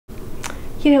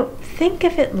Think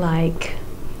of it like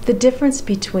the difference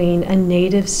between a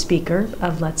native speaker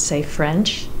of, let's say,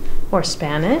 French or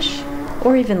Spanish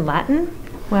or even Latin.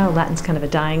 Well, Latin's kind of a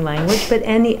dying language, but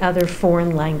any other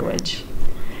foreign language.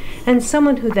 And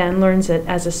someone who then learns it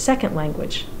as a second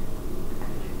language.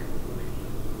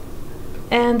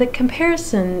 And the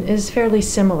comparison is fairly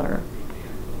similar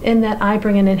in that I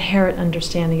bring an inherent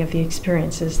understanding of the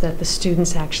experiences that the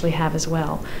students actually have as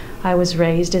well. I was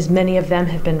raised, as many of them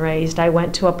have been raised, I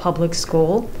went to a public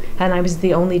school, and I was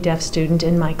the only deaf student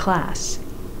in my class.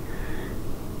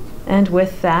 And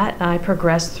with that, I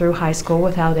progressed through high school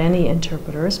without any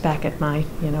interpreters back at my,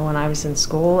 when I was in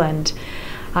school, and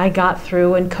I got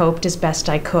through and coped as best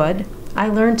I could. I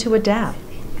learned to adapt.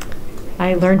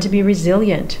 I learned to be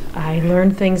resilient. I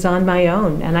learned things on my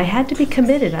own, and I had to be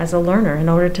committed as a learner in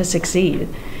order to succeed.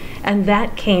 And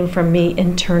that came from me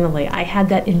internally. I had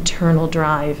that internal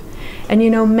drive. And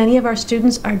many of our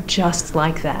students are just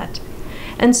like that.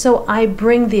 And so I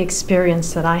bring the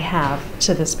experience that I have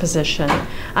to this position.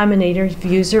 I'm a native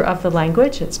user of the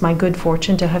language. It's my good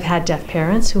fortune to have had deaf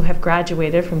parents who have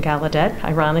graduated from Gallaudet,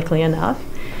 ironically enough.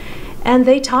 And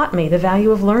they taught me the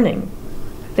value of learning.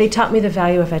 They taught me the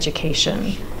value of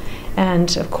education.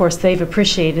 And of course, they've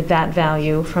appreciated that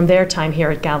value from their time here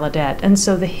at Gallaudet. And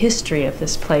so the history of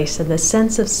this place and the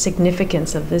sense of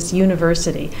significance of this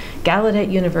university, Gallaudet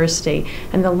University,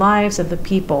 and the lives of the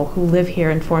people who live here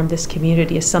and form this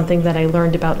community is something that I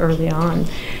learned about early on.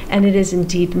 And it is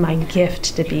indeed my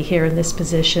gift to be here in this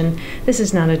position. This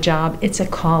is not a job, it's a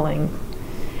calling.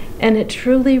 And it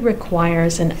truly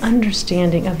requires an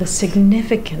understanding of the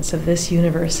significance of this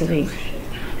university.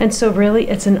 And so really,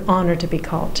 it's an honor to be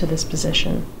called to this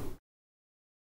position.